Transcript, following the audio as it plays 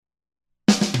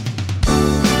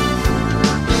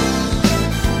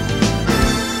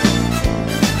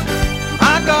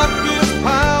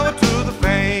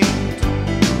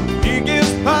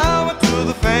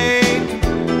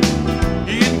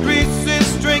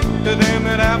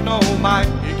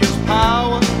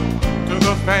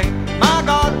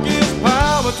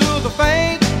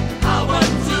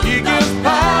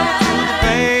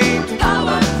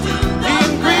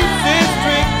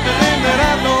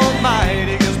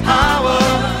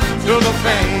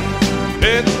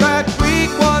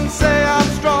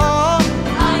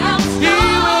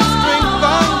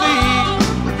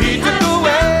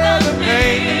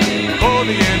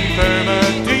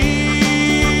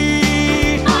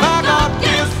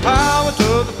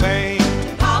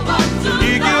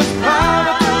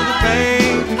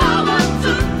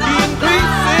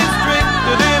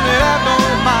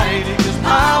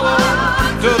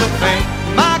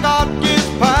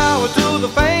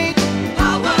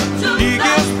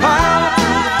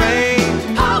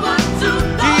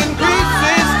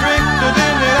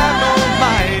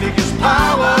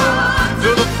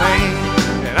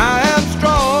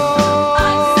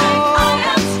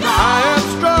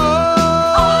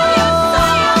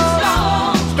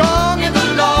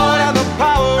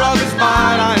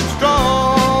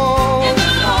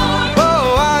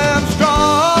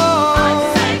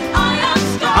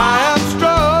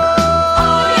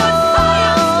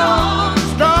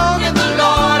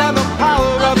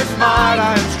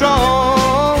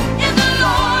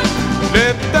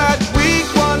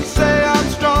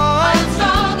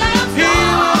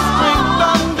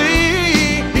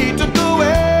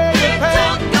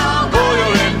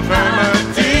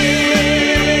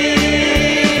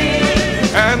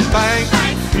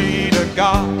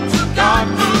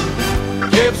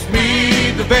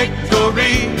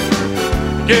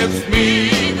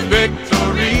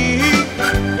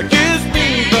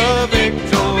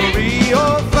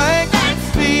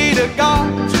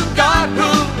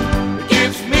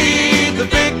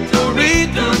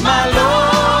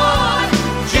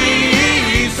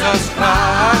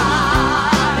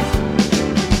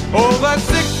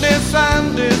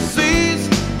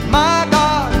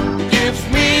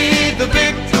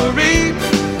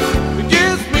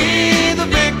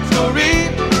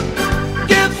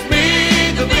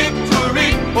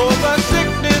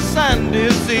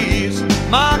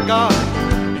my God,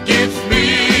 gives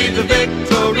me the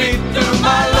victory through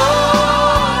my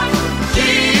Lord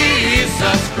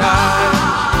Jesus Christ.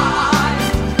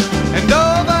 And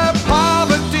over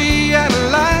poverty and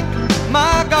lack,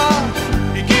 my God,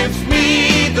 He gives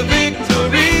me the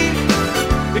victory.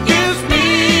 He gives me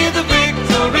the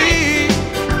victory.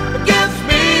 He gives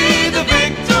me the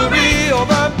victory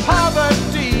over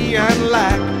poverty and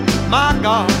lack, my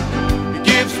God, He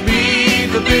gives me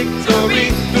the victory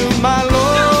through my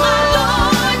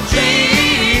Lord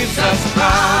Jesus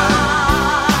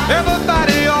Christ.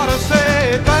 Everybody ought to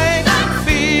say thanks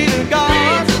be to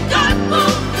God.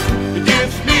 He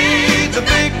gives me the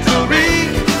victory.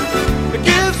 He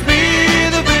gives me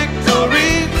the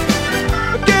victory.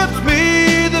 He gives me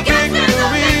the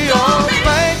victory. Oh,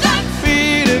 thanks be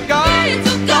to God.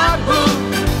 God who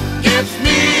gives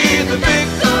me the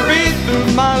victory through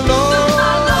my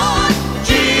Lord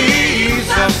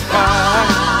Jesus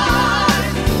Christ.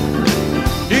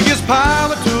 He gives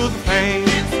power to the faint.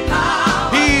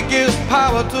 He gives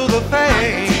power to the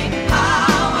faint.